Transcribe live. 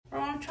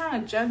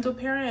trying to gentle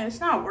parent, it's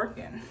not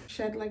working.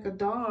 Shed like a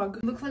dog.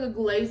 Looks like a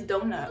glazed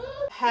donut.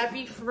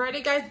 Happy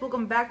Friday, guys.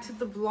 Welcome back to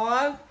the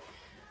vlog.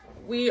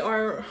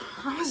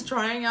 I was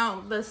trying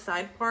out the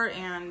side part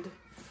and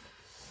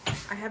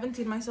I haven't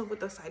seen myself with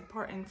the side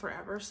part in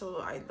forever, so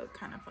I look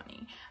kind of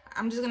funny.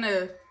 I'm just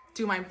gonna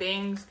do my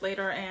bangs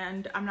later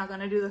and I'm not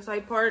gonna do the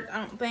side part, I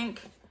don't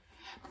think.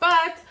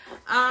 But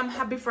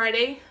happy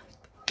Friday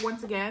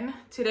once again.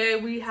 Today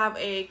we have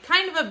a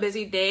kind of a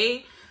busy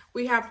day.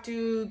 We have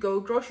to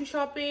go grocery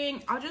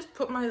shopping. I'll just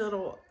put my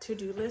little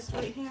to-do list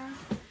right here,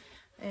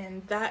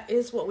 and that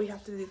is what we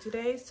have to do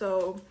today.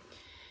 So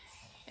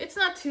it's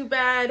not too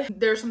bad.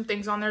 There's some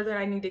things on there that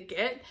I need to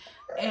get,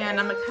 and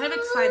I'm kind of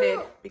excited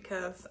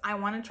because I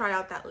want to try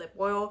out that lip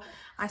oil.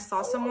 I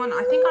saw someone,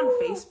 I think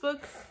on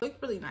Facebook, looked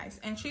really nice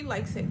and she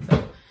likes it,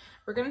 so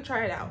we're gonna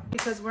try it out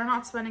because we're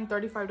not spending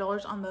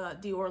 $35 on the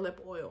Dior lip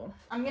oil.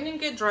 I'm gonna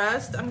get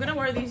dressed. I'm gonna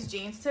wear these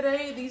jeans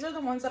today. These are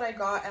the ones that I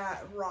got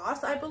at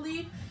Ross, I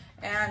believe,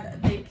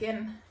 and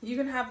you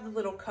can have the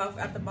little cuff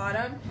at the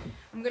bottom.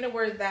 I'm gonna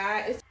wear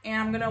that,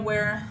 and I'm gonna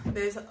wear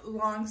this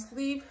long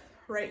sleeve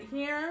right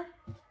here,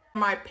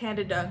 my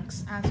panda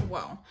dunks as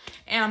well,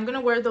 and I'm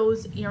gonna wear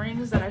those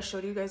earrings that I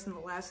showed you guys in the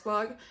last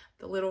vlog,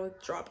 the little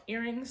drop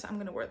earrings. I'm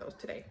gonna wear those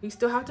today. We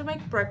still have to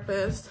make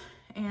breakfast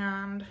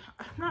and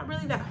I'm not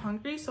really that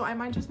hungry, so I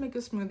might just make a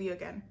smoothie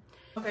again.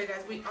 Okay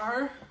guys, we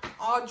are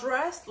all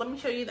dressed. Let me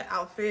show you the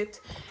outfit.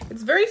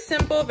 It's very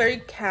simple, very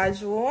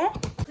casual.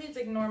 Please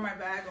ignore my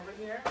bag over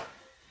here.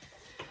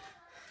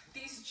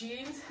 These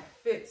jeans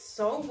fit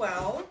so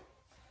well.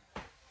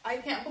 I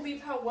can't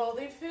believe how well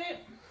they fit,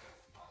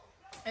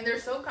 and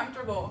they're so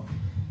comfortable,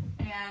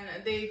 and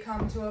they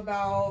come to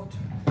about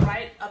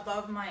right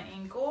above my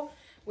ankle,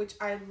 which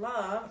I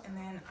love. And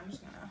then I'm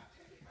just gonna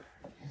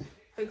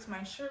fix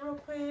my shirt real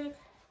quick.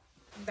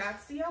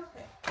 That's the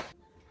outfit.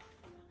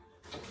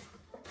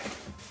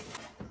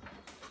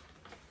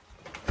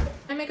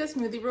 I make a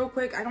smoothie real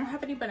quick. I don't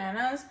have any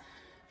bananas,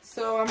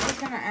 so I'm just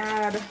gonna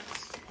add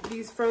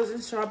these frozen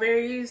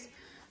strawberries,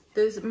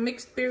 this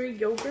mixed berry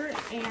yogurt,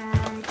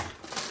 and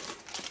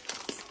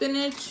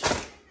spinach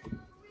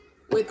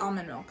with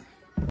almond milk.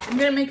 I'm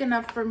gonna make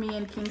enough for me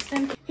and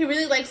Kingston. He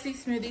really likes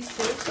these smoothies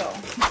too, so.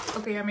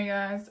 Okay,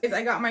 guys,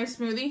 I got my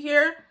smoothie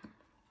here.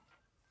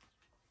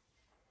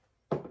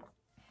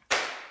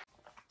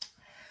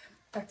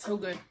 That's so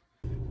good.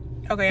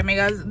 Okay,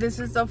 guys, this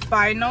is the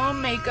final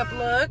makeup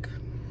look.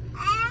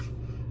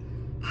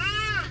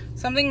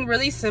 Something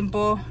really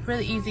simple,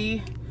 really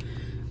easy.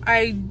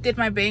 I did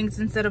my bangs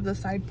instead of the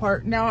side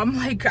part. Now I'm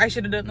like, I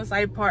should have done the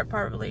side part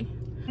probably.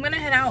 I'm gonna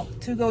head out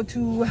to go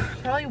to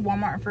probably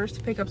Walmart first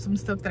to pick up some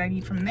stuff that I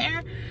need from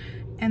there.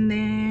 And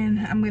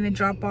then I'm gonna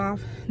drop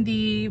off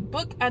the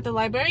book at the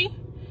library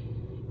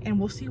and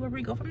we'll see where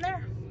we go from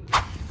there.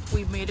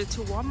 We made it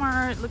to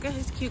Walmart. Look at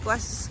his cute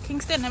glasses.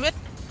 Kingston, a bit.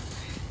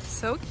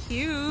 So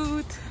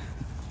cute.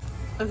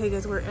 Okay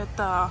guys, we're at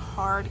the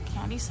hard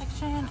candy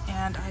section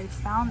and I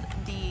found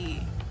the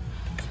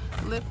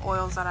lip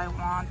oils that I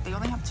want. They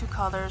only have 2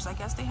 colors. I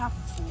guess they have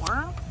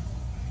 4,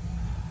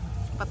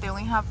 but they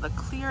only have the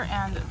clear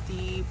and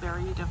the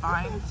berry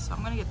divine, so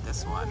I'm gonna get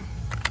this one.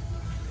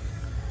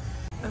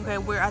 Okay,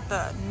 we're at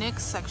the NYX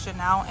section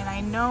now, and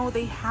I know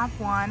they have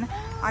one.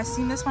 I've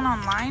seen this one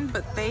online,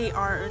 but they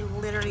are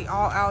literally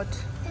all out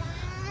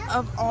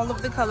of all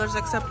of the colors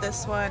except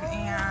this one,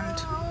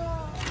 and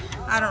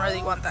I don't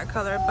really want that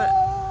color, but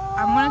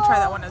I'm gonna try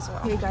that one as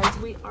well. Okay guys,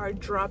 we are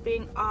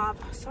dropping off.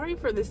 Sorry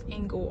for this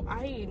angle.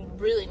 I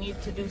really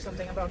need to do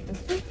something about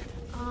this.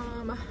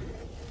 I'm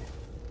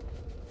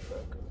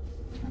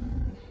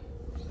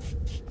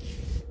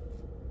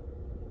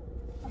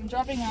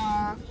dropping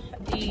off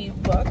the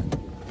book,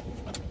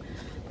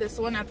 this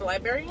one at the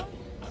library.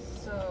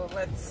 So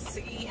let's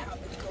see how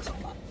this goes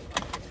on.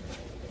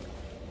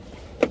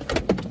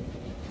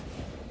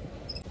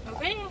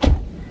 Okay,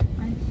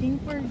 I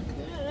think we're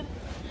good.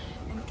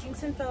 And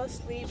Kingston fell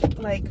asleep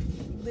like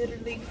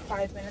literally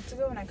 5 minutes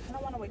ago, and I kind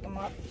of want to wake him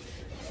up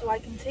so I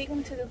can take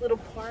him to the little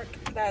park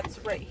that's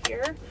right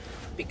here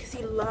because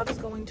he loves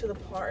going to the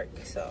park.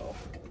 So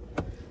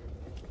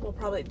we'll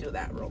probably do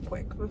that real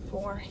quick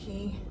before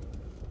he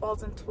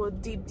falls into a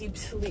deep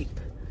sleep.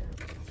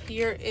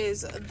 Here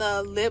is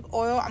the lip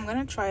oil. I'm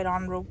gonna try it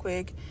on real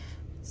quick.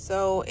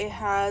 So it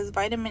has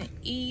vitamin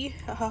E,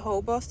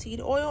 jojoba seed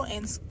oil,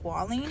 and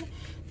squalene.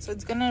 So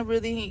it's gonna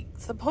really,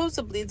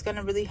 supposedly it's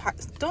gonna really,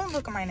 don't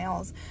look at my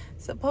nails.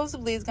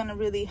 Supposedly it's gonna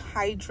really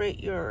hydrate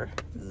your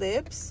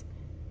lips,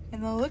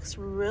 and it looks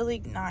really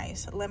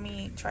nice. Let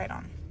me try it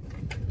on.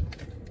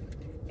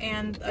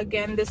 And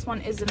again, this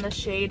one is in the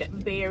shade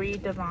Berry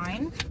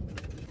Divine.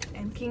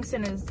 And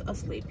Kingston is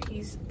asleep.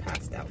 He's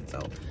passed out,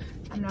 so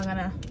I'm not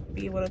gonna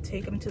be able to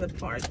take him to the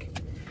park.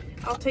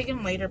 I'll take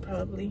him later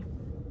probably.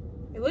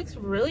 It looks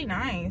really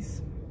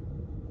nice.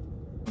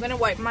 I'm gonna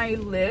wipe my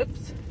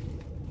lips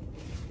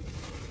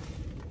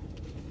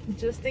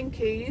just in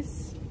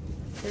case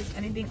there's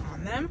anything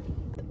on them.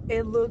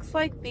 It looks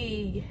like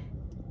the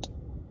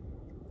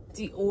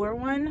Dior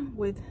one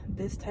with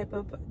this type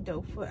of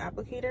doe foot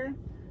applicator.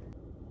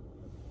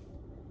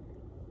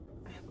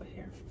 foot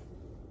here.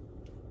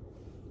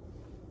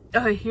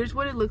 Okay, here's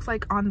what it looks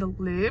like on the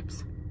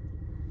lips.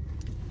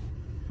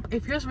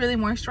 It feels really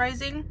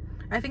moisturizing.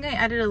 I think I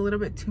added a little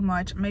bit too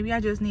much. Maybe I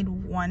just need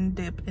one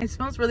dip. It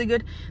smells really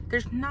good.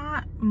 There's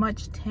not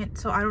much tint,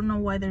 so I don't know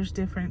why there's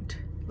different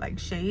like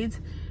shades,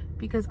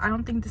 because I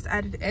don't think this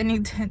added any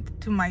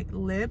tint to my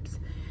lips.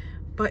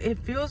 But it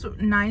feels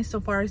nice so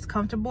far. It's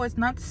comfortable. It's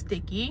not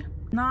sticky,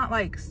 not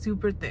like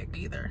super thick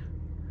either.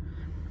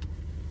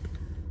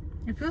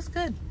 It feels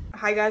good.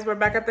 Hi guys, we're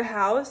back at the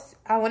house.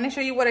 I want to show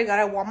you what I got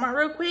at Walmart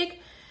real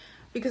quick,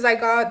 because I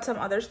got some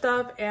other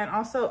stuff, and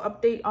also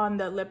update on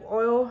the lip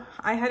oil.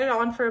 I had it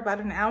on for about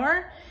an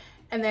hour,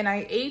 and then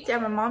I ate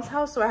at my mom's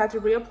house, so I had to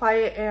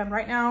reapply it. And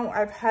right now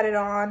I've had it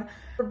on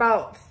for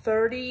about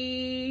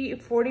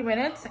 30-40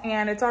 minutes,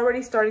 and it's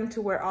already starting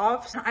to wear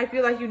off. I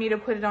feel like you need to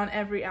put it on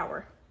every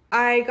hour.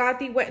 I got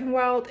the Wet n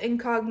Wild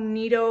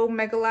Incognito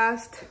Mega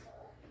Last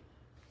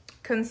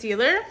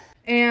concealer,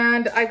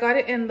 and I got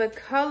it in the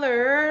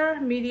color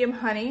medium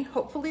honey.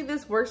 Hopefully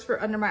this works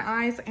for under my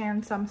eyes,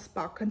 and some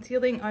spot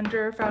concealing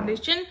under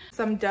foundation.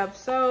 Some Dove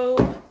soap,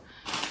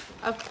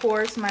 of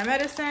course my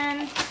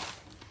medicine.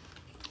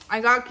 I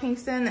got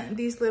Kingston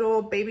these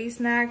little baby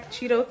snack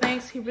Cheeto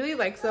things. He really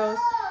likes those,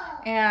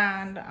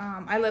 and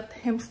I let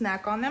him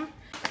snack on them.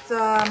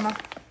 Some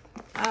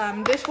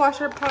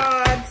dishwasher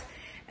pods,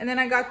 and then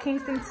I got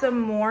Kingston some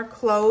more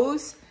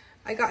clothes.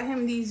 I got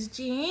him these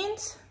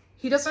jeans.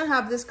 He doesn't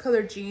have this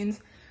color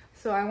jeans,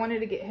 so I wanted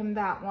to get him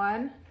that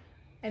one.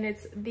 And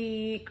it's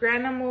the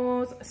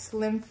Granimals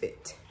Slim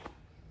Fit.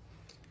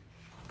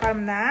 Got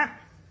him that.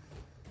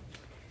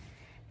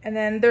 And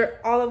then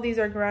all of these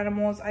are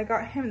Granimals. I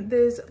got him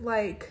this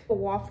like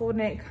waffle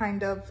knit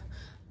kind of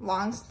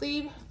long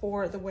sleeve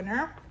for the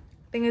winter.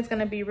 I think it's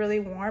gonna be really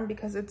warm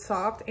because it's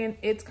soft and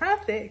it's kind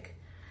of thick.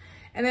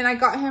 And then I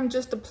got him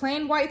just a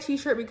plain white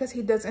t-shirt because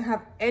he doesn't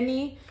have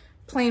any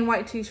plain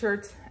white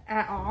t-shirts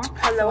at all.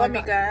 Hello,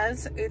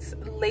 amigas. It's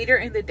later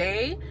in the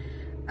day.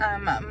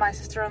 My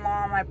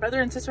sister-in-law, my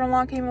brother and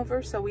sister-in-law came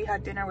over, so we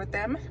had dinner with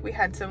them. We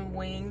had some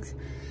wings,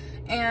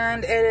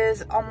 and it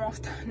is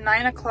almost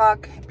 9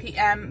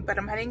 p.m. but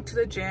I'm heading to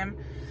the gym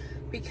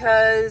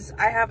because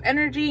I have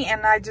energy,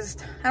 and I don't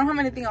have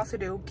anything else to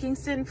do.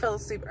 Kingston fell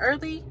asleep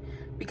early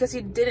because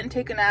he didn't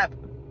take a nap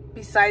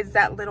besides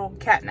that little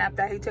cat nap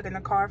that he took in the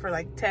car for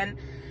like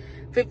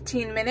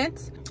 10-15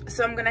 minutes.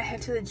 So I'm gonna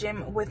head to the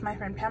gym with my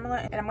friend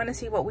Pamela, and I'm gonna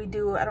see what we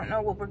do. I don't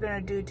know what we're gonna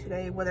do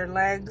today, whether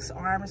legs,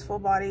 arms, full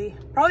body.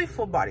 Probably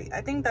full body.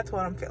 I think that's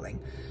what I'm feeling.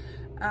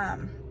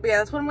 But yeah,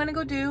 that's what I'm gonna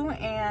go do,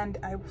 and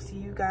I will see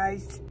you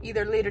guys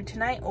either later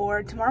tonight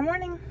or tomorrow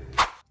morning.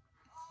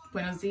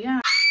 Buenos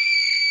dias.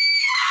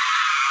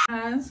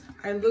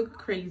 I look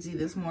crazy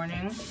this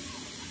morning.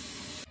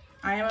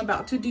 I am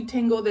about to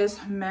detangle this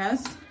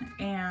mess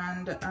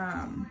and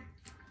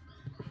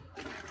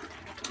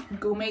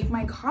go make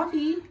my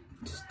coffee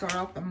to start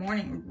off the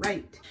morning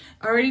right.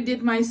 I already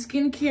did my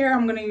skincare.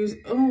 I'm gonna use,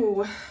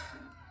 oh,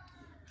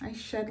 I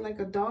shed like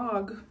a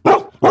dog.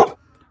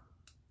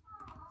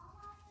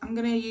 I'm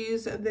gonna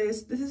use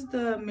this. This is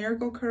the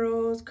Miracle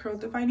Curls Curl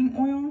Defining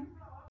Oil.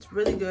 It's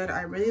really good.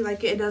 I really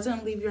like it. It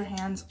doesn't leave your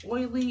hands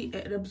oily.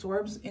 It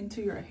absorbs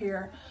into your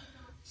hair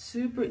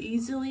super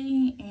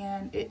easily,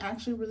 and it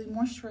actually really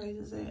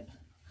moisturizes it.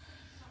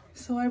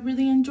 So I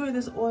really enjoy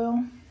this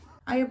oil.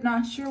 I am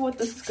not sure what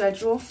the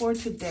schedule for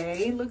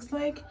today looks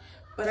like,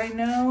 but I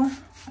know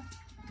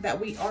that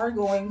we are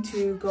going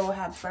to go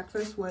have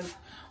breakfast with,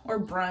 or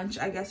brunch,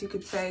 I guess you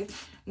could say,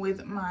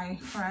 with my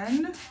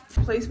friend.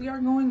 The place we are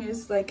going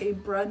is like a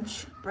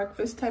brunch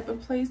breakfast type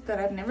of place that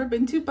I've never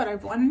been to, but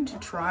I've wanted to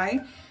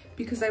try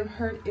because I've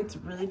heard it's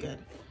really good.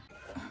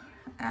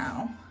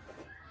 Ow.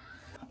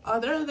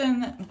 Other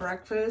than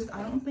breakfast,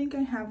 I don't think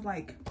I have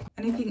like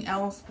anything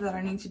else that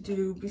I need to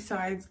do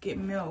besides get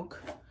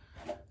milk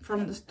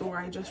from the store.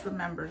 I just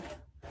remembered,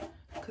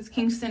 because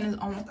Kingston is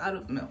almost out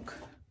of milk.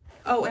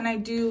 Oh, and I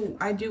do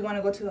want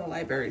to go to the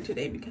library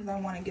today because I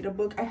want to get a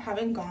book. I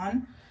haven't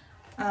gone.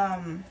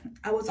 I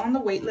was on the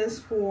wait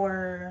list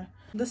for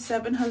The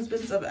 7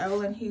 Husbands of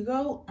Evelyn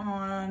Hugo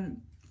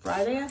on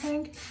Friday, I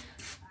think.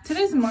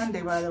 Today's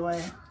Monday, by the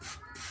way.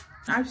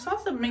 I saw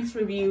some mixed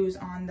reviews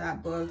on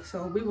that book,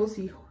 so we will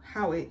see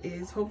how it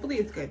is. Hopefully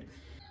it's good.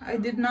 I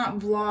did not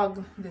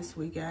vlog this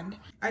weekend.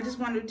 I just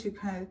wanted to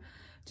kind of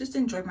just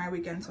enjoy my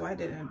weekend, so I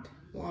didn't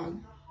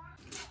vlog.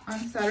 On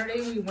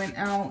Saturday, we went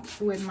out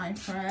with my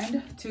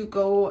friend to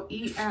go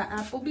eat at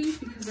Applebee's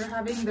because they're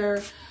having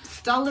their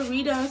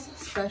Dollaritas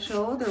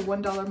special, their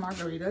 $1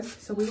 margaritas.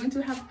 So we went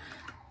to have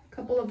a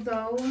couple of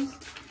those,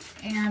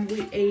 and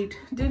we ate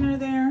dinner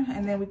there,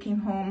 and then we came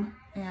home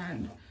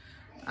and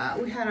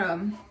we had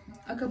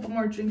a couple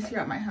more drinks here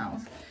at my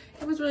house.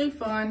 It was really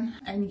fun.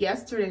 And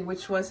yesterday,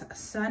 which was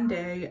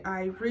Sunday,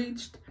 I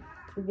reached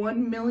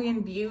 1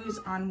 million views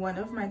on one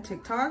of my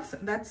TikToks.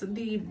 That's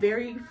the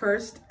very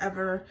first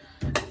ever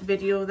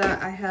video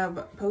that I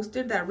have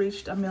posted that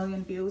reached 1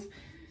 million views.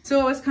 So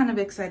I was kind of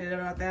excited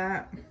about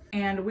that.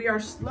 And we are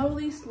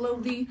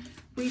slowly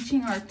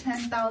reaching our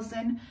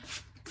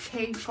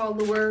 10,000K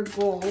follower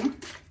goal.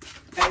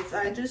 Guys,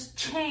 I just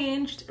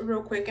changed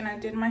real quick and I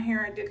did my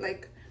hair.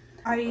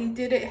 I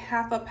did it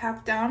half up,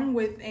 half down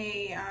with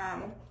a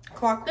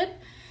claw clip.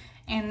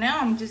 And now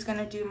I'm just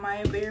gonna do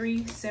my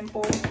very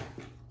simple,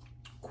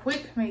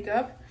 quick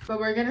makeup. But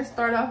we're gonna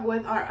start off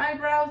with our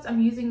eyebrows. I'm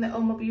using the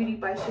Oma Beauty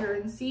by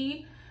Sharon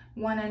C.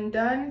 One and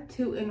Done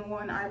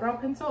 2-in-1 eyebrow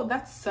pencil.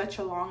 That's such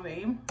a long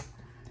name.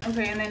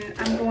 Okay, and then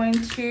I'm going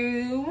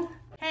to...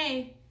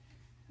 Hey,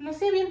 no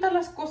se avientan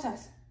las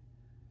cosas.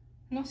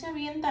 No se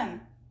avientan.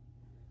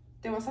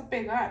 Te vas a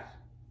pegar.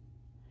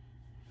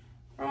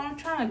 Bro, I'm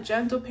trying to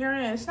gentle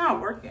parent. It's not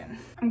working.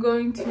 I'm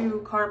going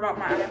to carve out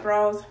my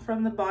eyebrows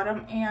from the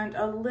bottom and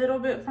a little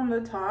bit from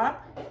the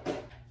top.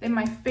 And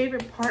my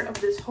favorite part of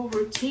this whole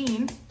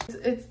routine,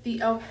 it's the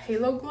e.l.f.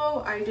 Halo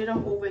Glow. I did a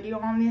whole video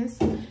on this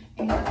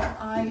and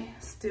I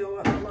still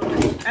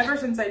love it. Ever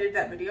since I did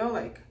that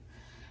video,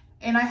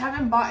 and I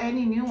haven't bought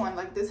any new one.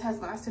 This has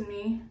lasted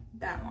me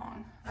that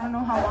long. I don't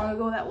know how long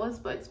ago that was,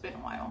 but it's been a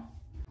while.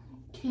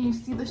 Can you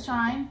see the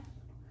shine?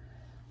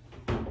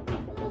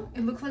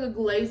 It looks like a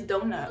glazed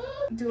donut.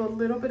 Do a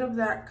little bit of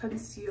that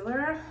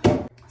concealer.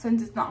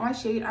 Since it's not my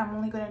shade, I'm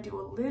only gonna do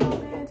a little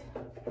bit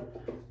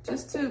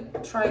just to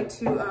try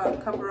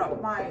to cover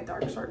up my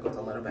dark circles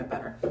a little bit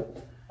better.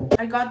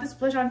 I got this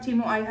blush on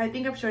Temu. I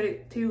think I've showed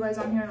it to you guys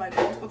on here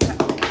multiple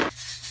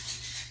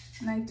times.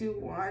 And I do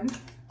one.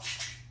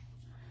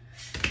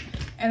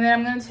 And then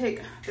I'm gonna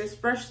take this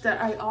brush that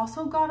I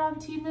also got on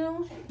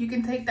Temu. You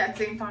can take that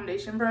same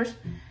foundation brush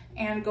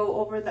and go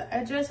over the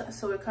edges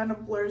so it kind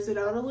of blurs it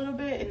out a little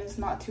bit and it's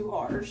not too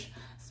harsh.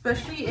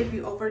 Especially if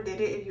you overdid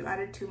it, if you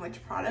added too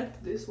much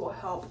product, this will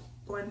help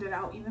blend it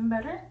out even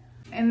better.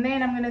 And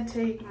then I'm gonna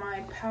take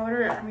my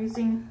powder. I'm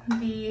using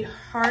the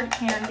Hard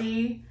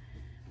Candy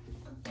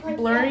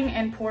Blurring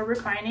and Pore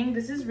Refining.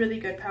 This is really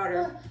good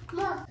powder.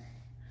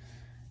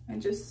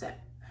 And just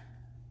set.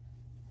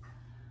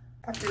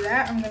 After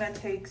that, I'm gonna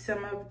take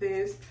some of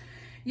this.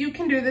 You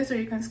can do this or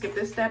you can skip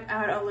this step.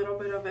 Add a little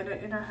bit of an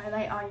inner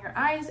highlight on your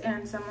eyes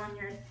and some on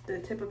the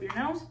tip of your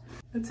nose.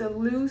 It's a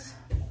loose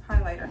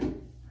highlighter.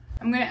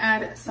 I'm gonna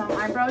add some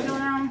eyebrow gel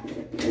now.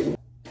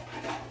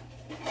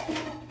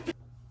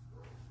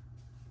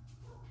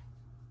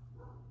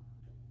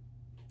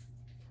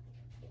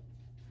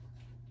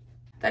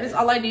 That is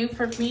all I do.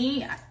 For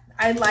me,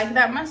 I like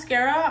that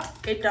mascara.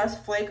 It does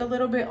flake a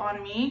little bit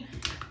on me,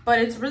 but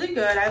it's really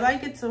good. I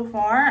like it so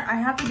far. I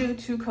have to do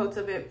 2 coats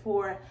of it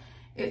for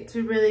it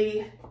to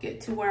really get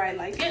to where I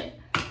like it.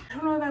 I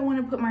don't know if I want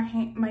to put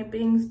my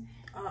bangs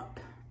up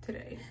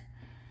today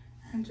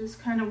and just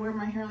kind of wear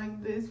my hair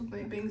like this with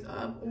my bangs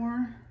up,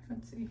 or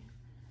let's see.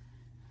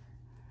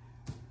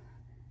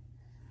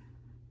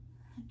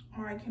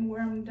 Or I can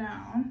wear them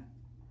down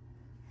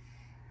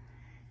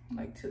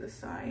like to the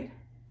side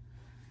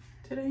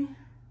today.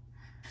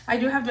 I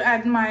do have to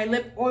add my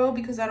lip oil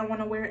because I don't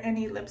want to wear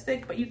any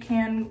lipstick, but you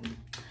can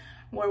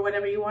wear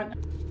whatever you want.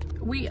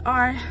 We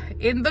are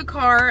in the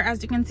car.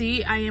 As you can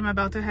see, I am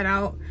about to head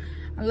out.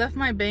 I left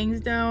my bangs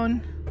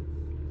down.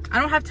 I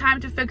don't have time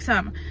to fix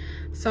them,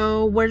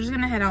 so we're just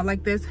gonna head out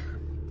like this.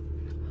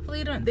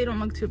 Hopefully they don't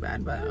look too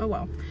bad, but oh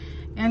well.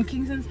 And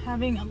Kingston's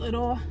having a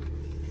little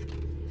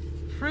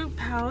fruit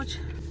pouch.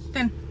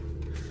 Then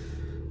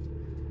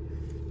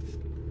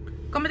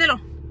cometelo.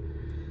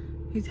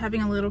 He's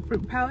having a little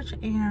fruit pouch,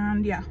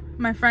 and yeah,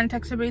 my friend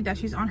texted me that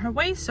she's on her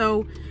way,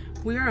 so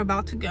we are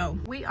about to go.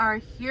 We are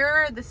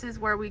here. This is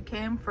where we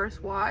came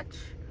first watch.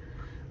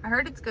 I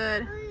heard it's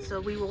good, so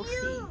we will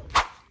see.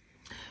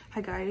 Hi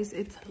guys,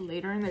 it's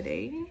later in the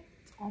day.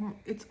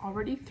 It's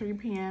already 3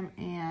 p.m.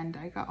 and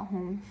I got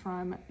home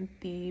from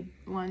the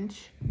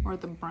lunch or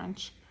the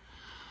brunch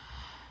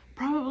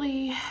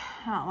probably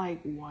at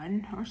like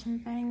 1 or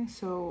something.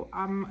 So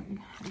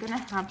I'm gonna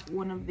have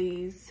one of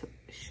these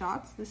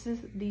shots. This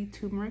is the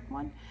turmeric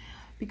one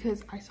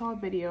because I saw a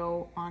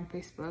video on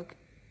Facebook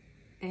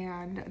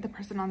and the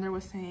person on there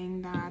was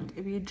saying that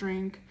if you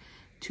drink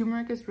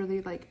turmeric, is really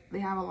they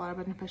have a lot of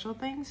beneficial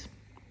things.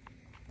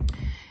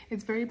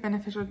 It's very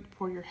beneficial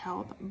for your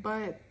health,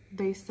 but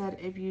they said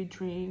if you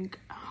drink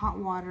hot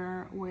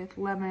water with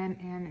lemon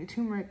and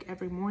turmeric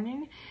every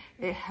morning,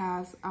 it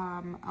has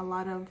a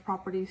lot of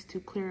properties to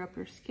clear up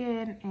your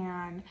skin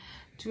and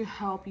to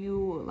help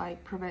you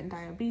prevent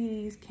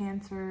diabetes,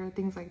 cancer,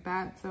 things like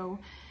that. So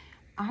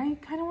I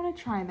kind of want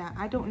to try that.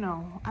 I don't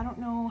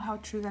know how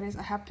true that is.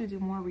 I have to do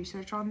more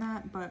research on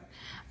that, but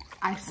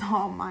I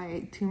saw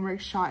my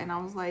turmeric shot and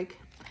I was like,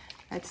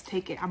 let's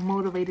take it. I'm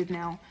motivated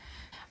now.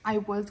 I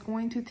was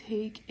going to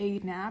take a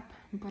nap,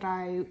 but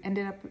I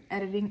ended up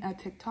editing a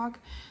TikTok.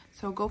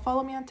 So go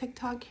follow me on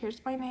TikTok.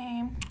 Here's my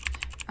name.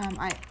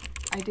 I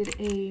did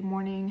a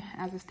morning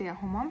as a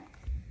stay-at-home mom,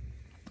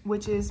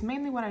 which is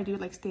mainly what I do,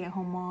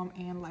 stay-at-home mom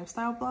and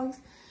lifestyle vlogs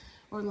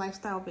or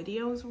lifestyle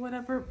videos or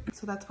whatever.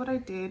 So that's what I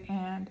did,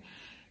 and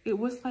it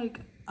was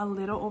a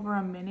little over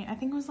a minute. I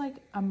think it was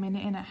a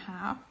minute and a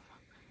half,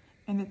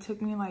 and it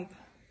took me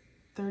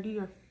 30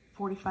 or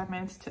 45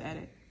 minutes to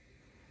edit.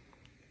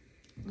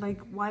 like,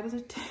 why does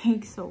it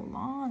take so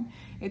long?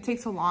 It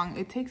takes so long.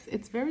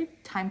 It's very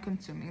time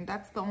consuming.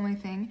 That's the only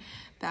thing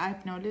that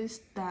I've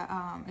noticed that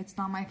it's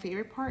not my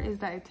favorite part, is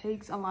that it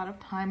takes a lot of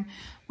time,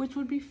 which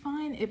would be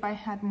fine if I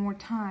had more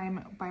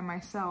time by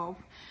myself.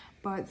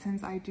 But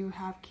since I do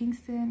have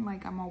Kingston,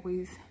 like, I'm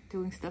always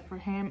doing stuff for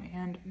him,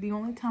 and the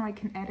only time I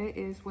can edit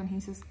is when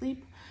he's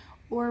asleep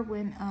or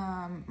when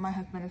my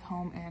husband is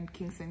home and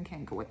Kingston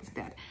can't go with his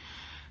dad.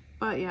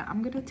 But yeah,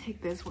 I'm gonna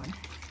take this one.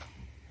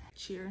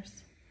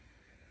 Cheers.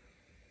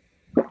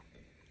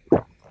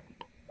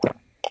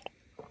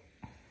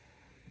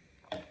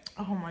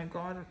 Oh my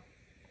god,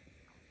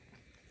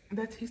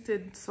 that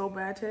tasted so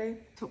bad today.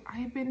 So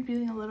I've been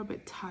feeling a little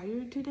bit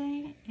tired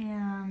today,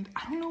 and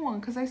I don't know,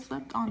 because I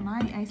slept all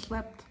night.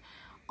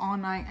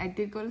 I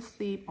did go to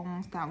sleep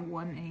almost at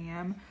 1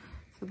 a.m.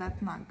 so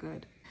that's not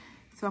good.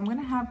 So I'm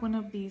gonna have one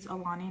of these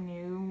Alani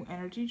Nu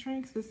energy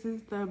drinks. This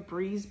is the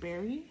Breeze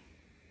Berry.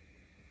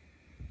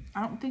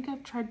 I don't think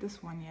I've tried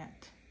this one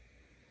yet,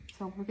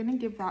 so we're gonna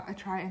give that a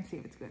try and see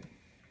if it's good.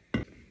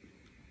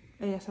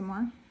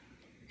 ASMR.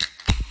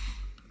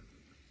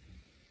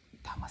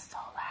 That was so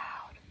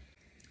loud.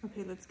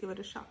 Okay, let's give it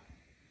a shot.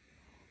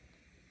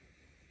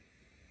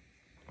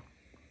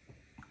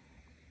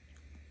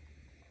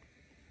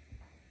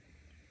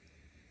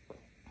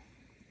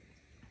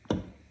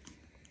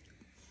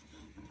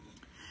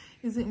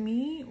 Is it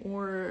me,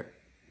 or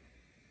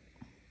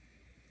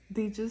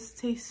they just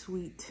taste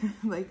sweet?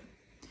 Like,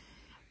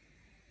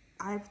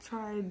 I've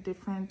tried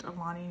different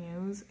Alani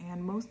Nus,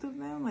 and most of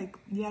them, like,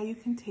 yeah, you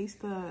can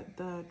taste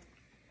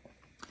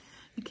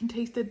you can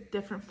taste the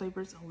different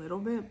flavors a little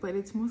bit, but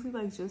it's mostly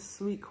like just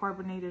sweet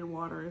carbonated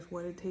water is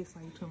what it tastes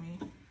like to me.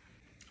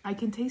 I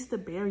can taste the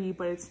berry,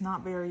 but it's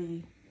not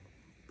very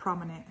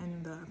prominent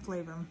in the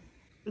flavor.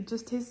 It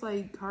just tastes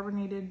like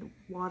carbonated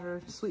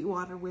water, sweet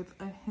water with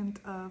a hint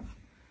of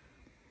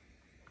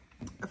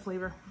a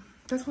flavor.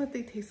 That's what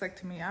they taste like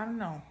to me. I don't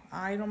know.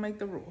 I don't make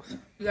the rules.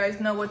 You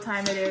guys know what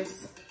time it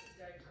is.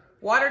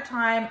 Water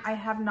time. I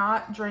have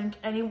not drank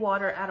any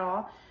water at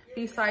all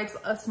besides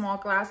a small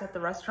glass at the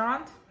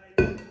restaurant.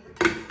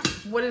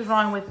 What is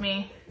wrong with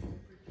me?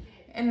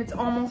 And it's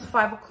almost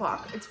 5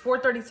 o'clock. It's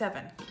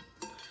 4:37.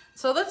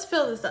 So let's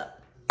fill this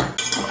up.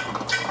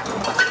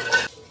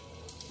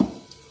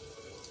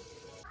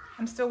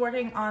 I'm still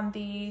working on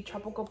the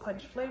tropical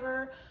punch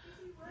flavor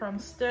from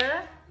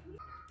Stir.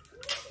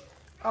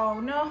 Oh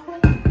no,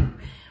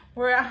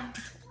 we're out.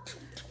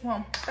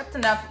 Well, that's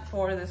enough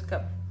for this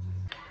cup.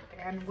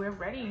 And we're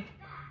ready.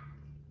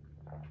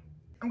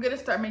 I'm gonna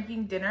start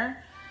making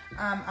dinner.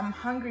 I'm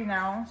hungry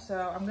now,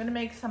 so I'm gonna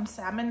make some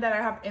salmon that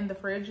I have in the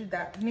fridge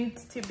that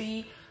needs to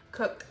be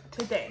cooked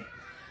today.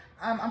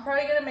 I'm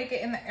probably gonna make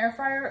it in the air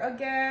fryer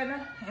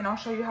again, and I'll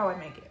show you how I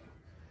make it.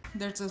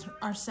 There's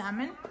our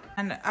salmon,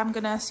 and I'm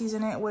gonna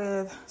season it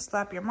with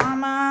Slap Your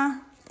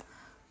Mama,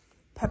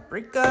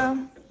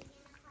 paprika,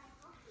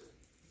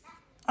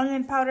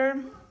 onion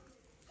powder,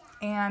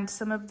 and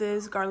some of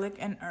this garlic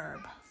and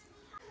herb.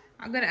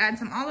 I'm gonna add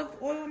some olive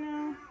oil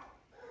now.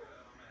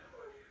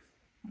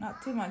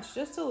 Not too much,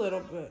 just a little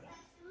bit.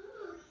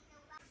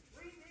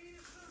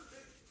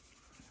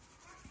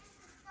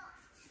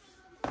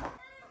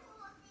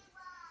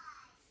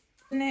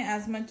 In it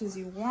as much as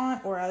you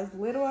want or as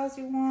little as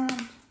you want.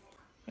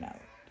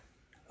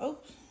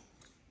 Oops.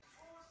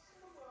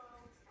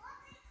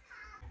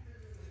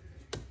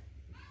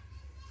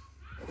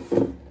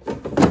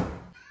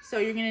 So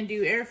you're gonna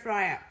do air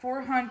fry at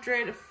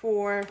 400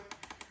 for,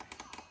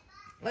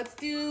 let's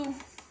do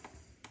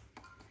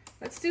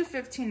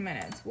 15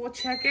 minutes. We'll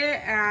check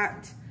it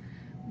at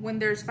when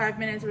there's 5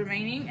 minutes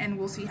remaining, and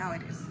we'll see how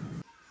it is.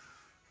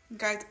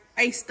 Guys,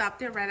 I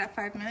stopped it right at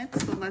 5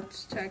 minutes, so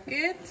let's check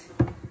it.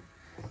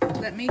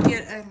 Let me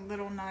get a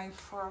little knife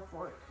for a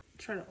fork.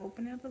 Try to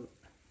open it a little.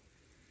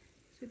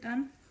 Is it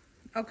done?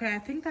 Okay, I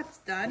think that's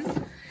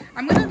done.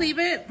 I'm gonna leave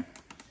it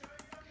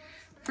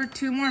for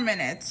 2 more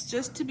minutes,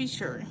 just to be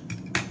sure.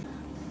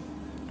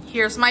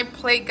 Here's my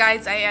plate,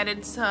 guys. I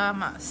added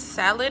some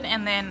salad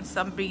and then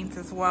some beans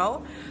as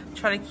well.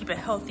 Try to keep it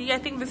healthy. I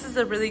think this is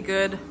a really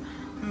good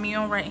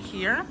meal right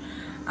here.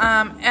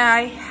 And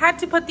I had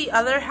to put the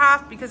other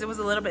half because it was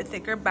a little bit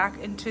thicker back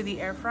into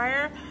the air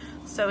fryer.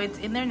 So it's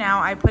in there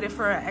now. I put it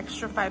for an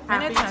extra 5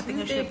 minutes. I think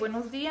it should.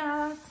 Buenos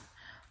dias.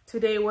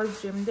 Today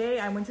was gym day.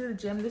 I went to the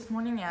gym this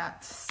morning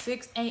at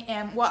 6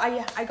 a.m. Well,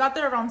 I got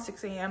there around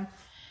 6 a.m.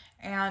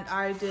 and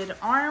I did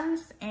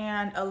arms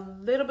and a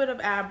little bit of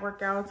ab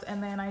workouts,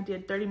 and then I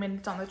did 30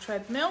 minutes on the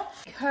treadmill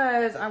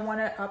because I want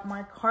to up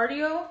my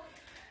cardio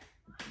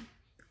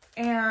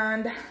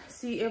and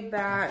see if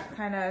that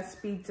kind of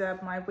speeds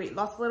up my weight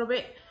loss a little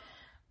bit.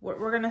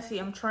 We're gonna see.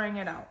 I'm trying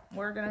it out.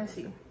 We're gonna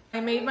see. I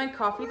made my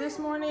coffee this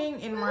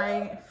morning in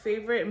my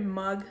favorite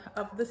mug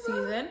of the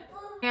season,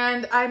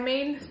 and I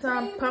made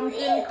some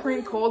pumpkin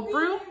cream cold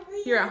brew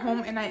here at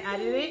home, and I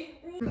added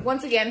it.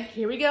 Once again,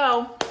 here we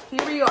go.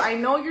 Here we go. I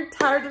know you're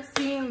tired of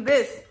seeing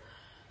this,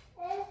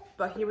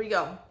 but here we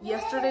go.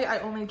 Yesterday, I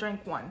only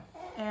drank 1,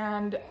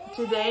 and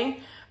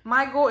today,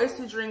 my goal is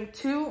to drink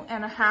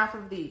 2.5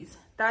 of these.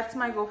 That's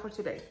my goal for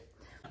today.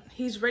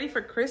 He's ready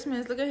for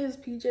Christmas. Look at his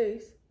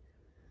PJs.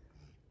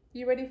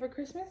 You ready for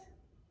Christmas?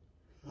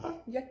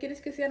 ¿Ya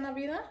quieres que sea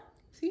Navidad?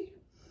 Sí?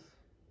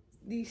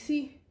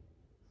 Sí.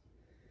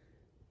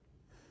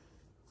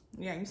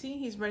 Yeah, you see,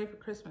 he's ready for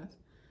Christmas.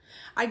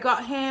 I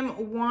got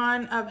him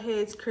one of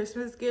his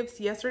Christmas gifts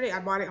yesterday. I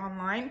bought it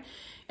online.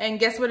 And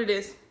guess what it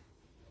is?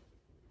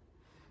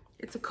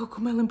 It's a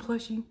Cocomelon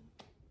plushie.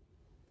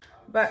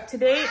 But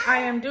today I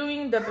am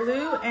doing the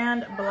blue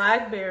and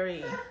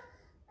blackberry.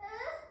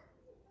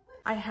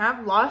 I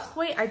have lost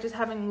weight. I just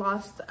haven't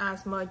lost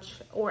as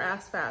much or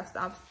as fast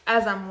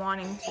as I'm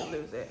wanting to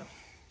lose it.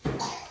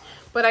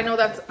 But I know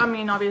that's, I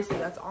mean, obviously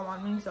that's all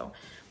on me. So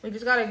we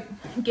just gotta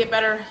get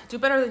better, do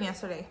better than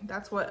yesterday.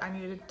 That's what I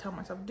needed to tell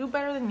myself. Do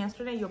better than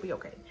yesterday, you'll be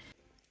okay.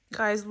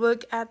 Guys,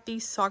 look at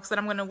these socks that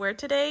I'm gonna wear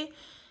today.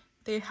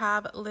 They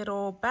have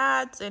little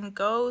bats and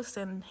ghosts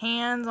and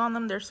hands on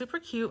them. They're super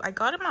cute. I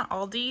got them at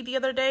Aldi the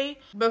other day.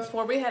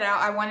 Before we head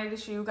out, I wanted to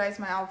show you guys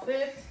my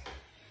outfit.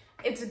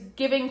 It's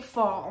giving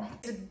fall.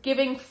 It's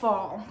giving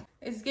fall.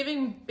 It's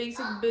giving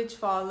basic bitch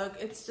fall. Look,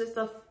 it's just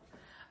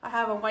I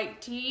have a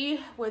white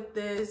tee with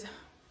this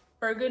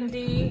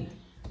burgundy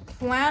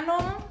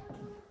flannel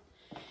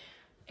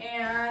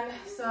and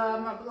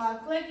some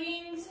black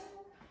leggings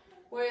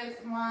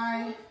with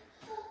my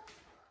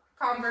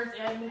Converse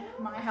and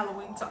my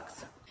Halloween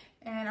socks.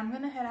 And I'm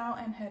gonna head out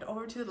and head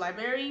over to the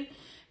library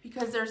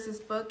because there's this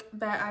book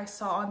that I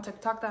saw on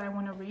TikTok that I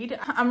want to read.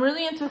 I'm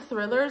really into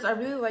thrillers. I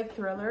really like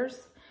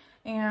thrillers.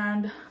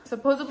 And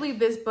supposedly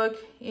this book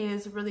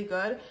is really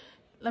good.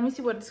 Let me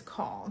see what it's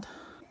called.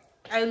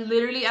 I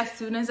literally, as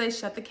soon as I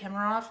shut the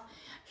camera off,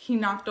 he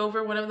knocked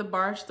over one of the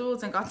bar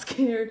stools and got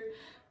scared.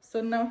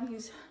 So now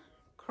he's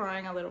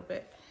crying a little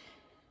bit.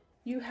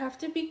 You have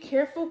to be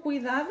careful.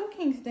 Cuidado,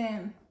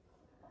 Kingston.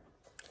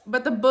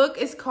 But the book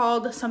is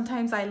called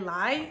Sometimes I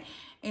Lie.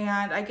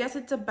 And I guess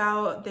it's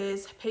about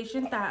this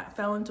patient that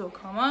fell into a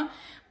coma,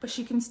 but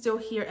she can still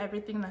hear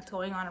everything that's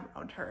going on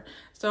around her.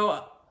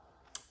 So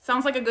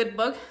sounds like a good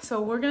book.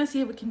 So we're gonna see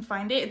if we can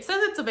find it. It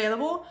says it's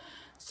available.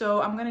 So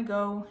I'm gonna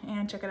go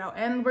and check it out.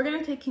 And we're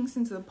gonna take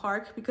Kingston to the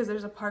park because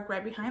there's a park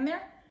right behind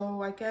there.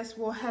 So I guess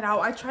we'll head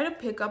out. I try to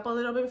pick up a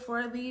little bit before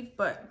I leave,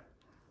 but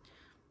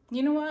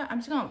you know what? I'm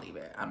just gonna leave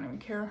it. I don't even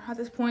care at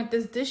this point.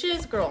 This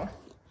dishes, girl,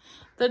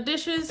 the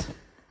dishes,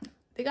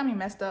 they got me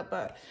messed up,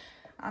 but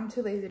I'm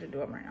too lazy to do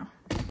them right now.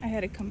 I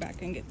had to come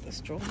back and get the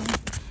stroller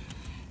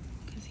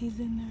because he's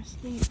in there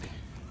asleep.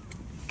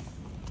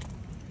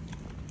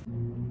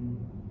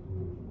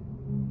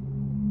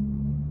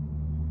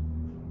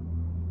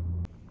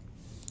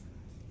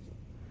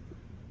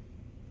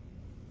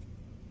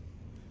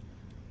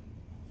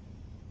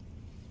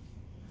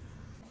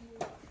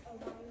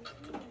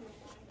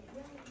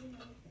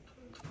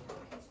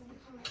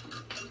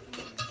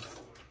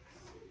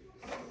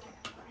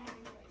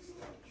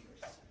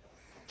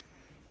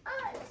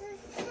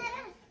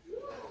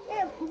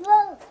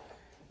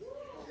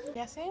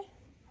 ¿Ya sé?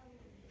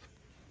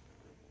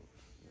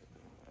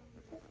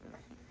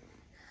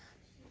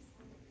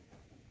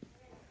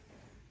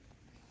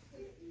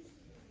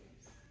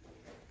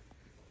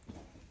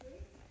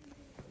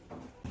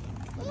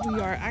 We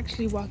are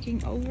actually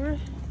walking over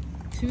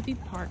to the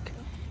park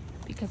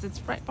because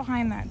it's right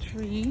behind that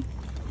tree.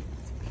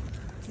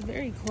 It's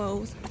very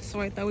close,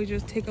 so I thought we'd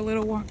just take a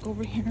little walk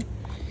over here.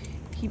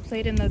 He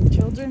played in the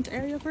children's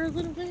area for a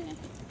little bit.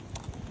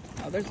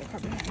 Oh, there's a car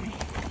behind me.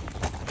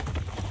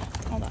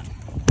 Hold on.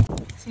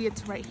 See,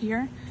 it's right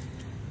here.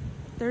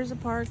 There's a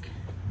park.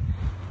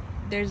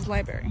 There's a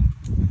library.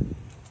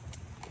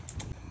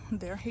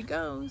 There he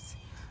goes.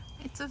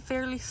 It's a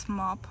fairly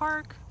small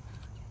park,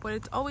 but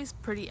it's always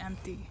pretty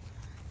empty.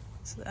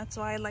 So that's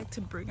why I like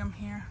to bring him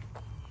here.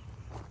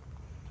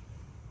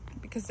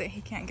 Because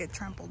he can't get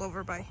trampled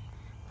over by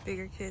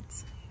bigger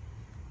kids.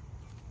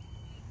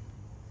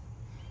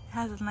 It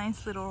has a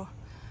nice little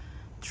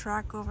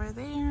track over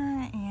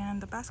there and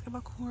the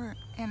basketball court,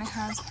 and it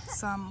has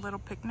some little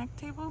picnic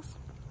tables.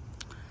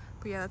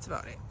 But yeah, that's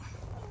about it.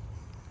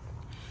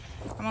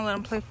 I'm gonna let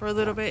him play for a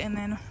little bit, and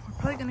then we're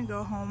probably gonna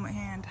go home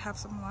and have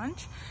some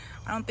lunch.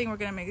 I don't think we're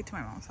gonna make it to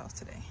my mom's house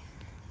today.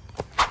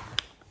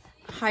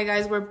 Hi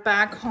guys, we're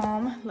back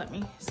home. Let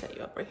me set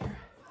you up right here.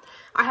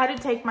 I had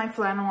to take my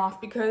flannel off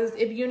because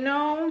if you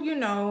know, you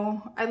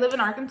know. I live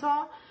in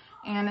Arkansas,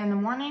 and in the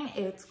morning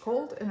it's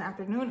cold, in the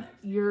afternoon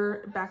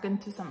you're back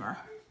into summer.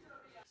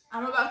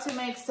 I'm about to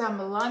make some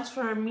lunch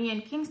for me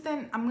and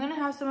Kingston. I'm gonna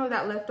have some of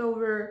that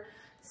leftover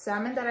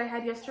salmon that I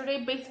had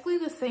yesterday. Basically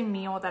the same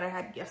meal that I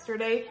had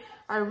yesterday.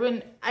 I've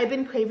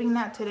been craving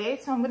that today,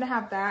 so I'm gonna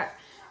have that.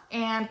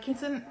 And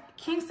Kingston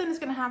is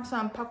gonna have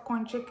some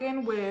popcorn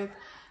chicken with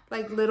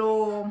like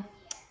the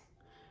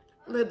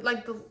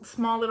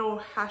small little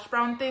hash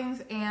brown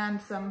things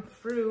and some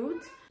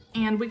fruit.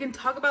 And we can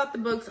talk about the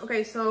books.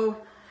 Okay, so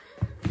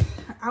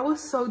I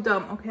was so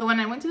dumb. Okay, so when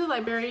I went to the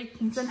library,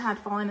 Kingston had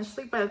fallen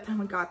asleep by the time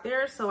we got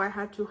there, so I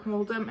had to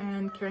hold him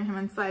and carry him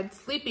inside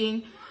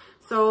sleeping.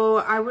 So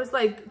I was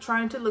like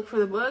trying to look for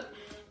the book,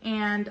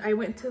 and I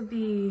went to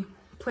the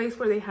place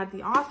where they had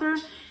the author,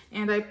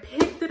 and I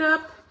picked it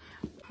up.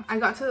 I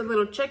got to the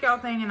little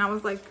checkout thing and I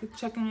was like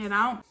checking it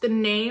out. The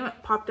name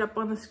popped up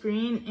on the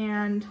screen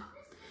and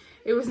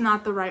it was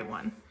not the right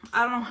one.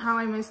 I don't know how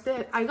I missed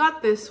it. I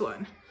got this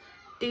one,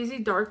 Daisy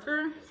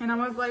Darker, and I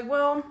was like,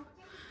 well,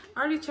 I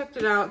already checked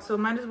it out, so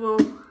might as well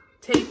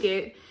take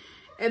it.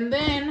 And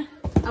then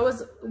I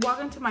was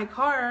walking to my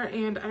car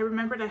and I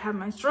remembered I had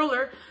my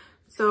stroller.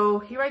 So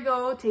here I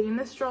go, taking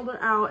the stroller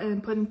out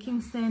and putting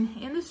Kingston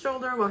in the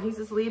stroller while he's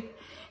asleep.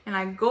 And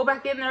I go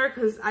back in there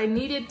because I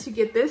needed to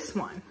get this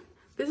one.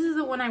 This is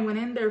the one I went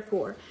in there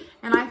for.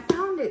 And I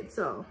found it,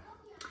 so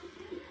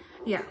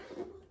yeah.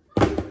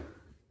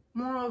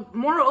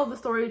 Moral of the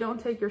story, don't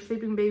take your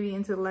sleeping baby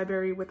into the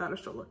library without a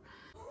stroller.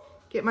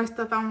 Get my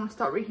stuff out and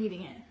start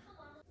reheating it.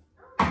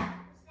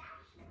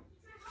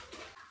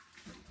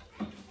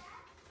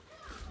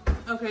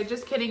 Okay,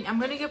 just kidding. I'm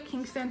gonna give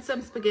Kingston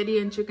some spaghetti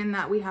and chicken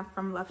that we have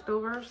from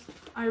leftovers.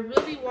 I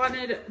really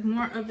wanted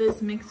more of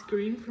this mixed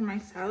green for my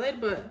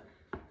salad, but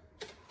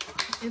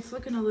it's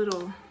looking a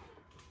little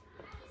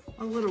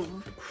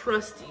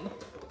crusty,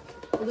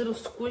 a little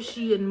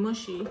squishy and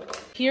mushy.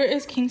 Here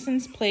is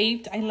Kingston's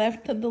plate. I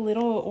left the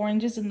little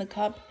oranges in the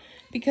cup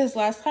because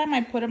last time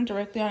I put them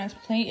directly on his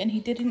plate and he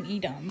didn't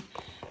eat them.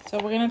 So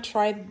we're gonna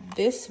try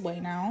this way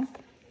now.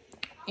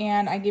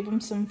 And I gave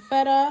him some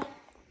feta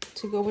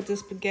to go with the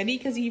spaghetti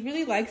because he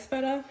really likes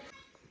feta.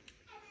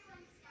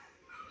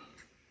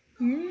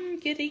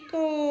 Que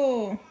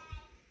rico.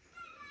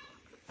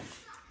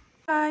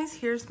 Guys,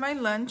 here's my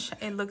lunch.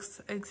 It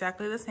looks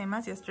exactly the same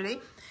as yesterday.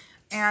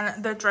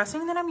 And the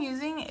dressing that I'm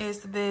using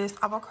is this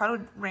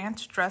avocado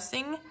ranch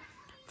dressing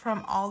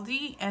from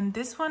Aldi. And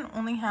this one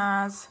only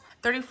has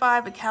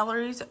 35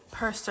 calories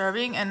per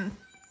serving, and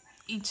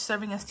each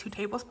serving is 2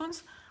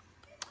 tablespoons.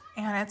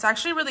 And it's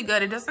actually really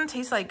good. It doesn't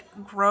taste like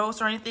gross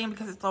or anything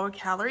because it's lower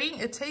calorie.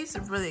 It tastes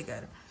really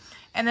good.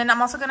 And then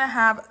I'm also gonna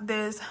have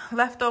this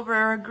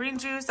leftover green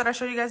juice that I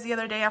showed you guys the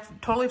other day. I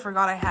totally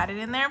forgot I had it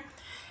in there.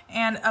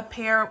 And a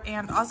pear,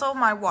 and also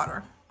my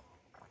water.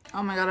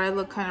 Oh my god, I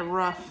look kind of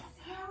rough.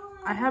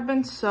 I have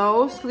been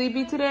so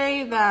sleepy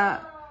today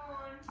that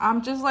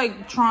I'm just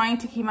like trying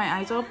to keep my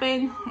eyes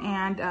open.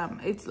 And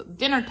it's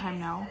dinner time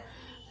now.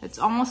 It's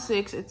almost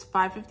 6. It's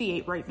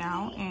 5:58 right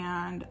now,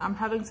 and I'm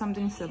having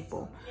something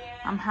simple.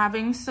 I'm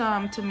having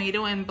some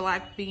tomato and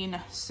black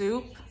bean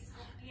soup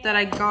that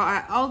I got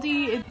at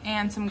Aldi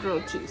and some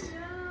grilled cheese.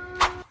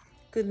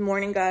 Good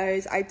morning,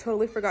 guys. I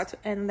totally forgot to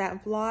end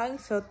that vlog,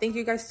 so thank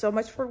you guys so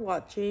much for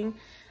watching.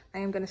 I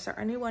am gonna start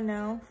a new one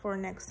now for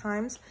next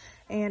times,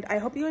 and I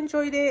hope you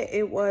enjoyed it.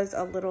 It was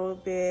a little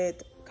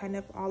bit kind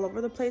of all over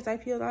the place, I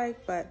feel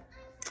like, but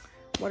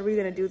what are we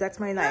gonna do? That's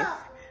my life.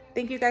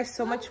 Thank you guys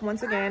so much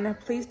once again.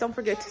 Please don't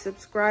forget to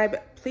subscribe.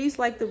 Please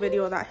like the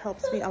video. That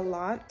helps me a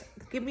lot.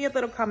 Give me a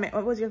little comment.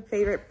 What was your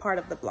favorite part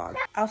of the vlog?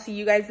 I'll see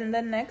you guys in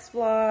the next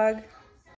vlog.